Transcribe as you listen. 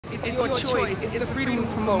It's your choice. It's the freedom we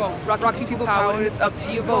promote. Rocky people power, and it's up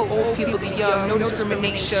to your vote. Old people, the young, no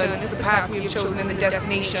discrimination. It's the path we have chosen and the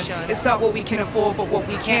destination. It's not what we can afford, but what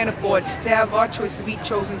we can afford. To have our choices be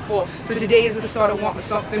chosen for. So today is the start. I want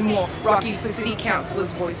something more. Rocky for City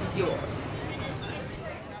Councilor's voice is yours.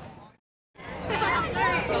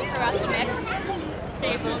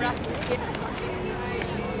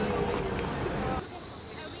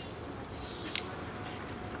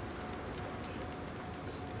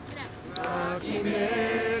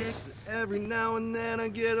 Rockiness. Every now and then I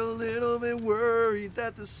get a little bit worried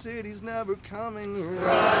that the city's never coming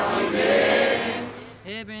around. Rockiness.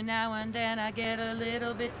 Every now and then I get a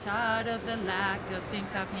little bit tired of the lack of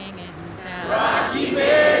things happening in town.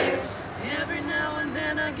 Rockiness. Every now and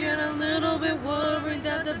then I get a little bit worried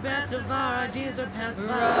that the best of our ideas are passed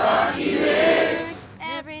by. Rockiness.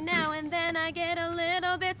 Every now and then I get a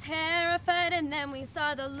little bit terrified, and then we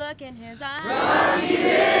saw the look in his eyes.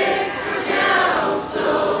 Rockiness for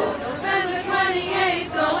council. November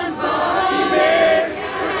 28th, going bold. Rockiness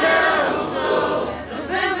for council.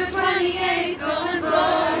 November 28th, going bold.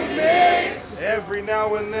 Every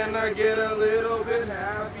now and then I get a little bit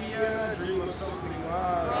happy and I dream of something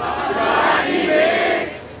wild.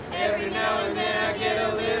 Rockiness. Every now and then I get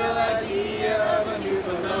a little idea of a new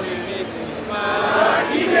bologna makes me smile.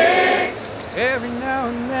 Rockiness. Every now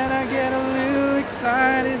and then I get a little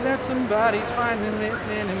excited that somebody's finally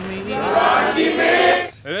listening to me.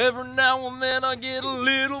 Rockiness. Every now and then I get a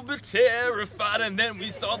little bit terrified, and then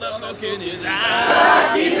we saw that look in his eyes.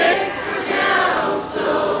 Rockiness for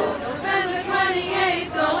council. November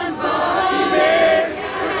 28th, going bold. Rockiness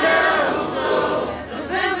for council.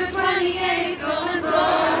 November 28th, going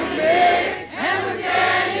bold. And we're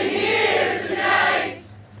standing here tonight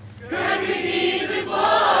 'cause we need this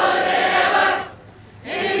more than ever.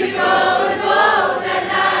 And if we go and bold at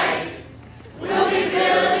night, we'll be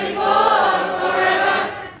building for forever.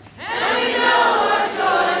 And we know our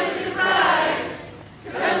choice is right,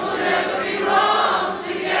 'cause we'll never be wrong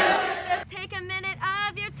together. Just take a minute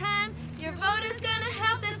of your time. Your vote is gonna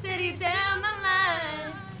help the city down the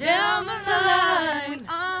line. Down the line. We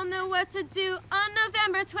all know what to do on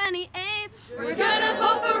November 28th. We're gonna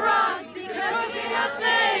vote for Rock because we have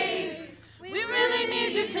faith. We really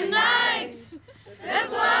need you tonight.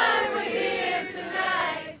 That's why we're here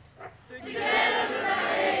tonight. Together we'll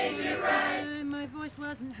make it right. My voice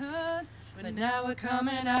wasn't heard, but now we're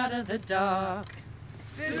coming out of the dark.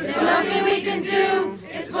 There's something we can do.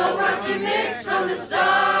 It's vote Rocky Mix from the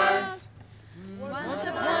start.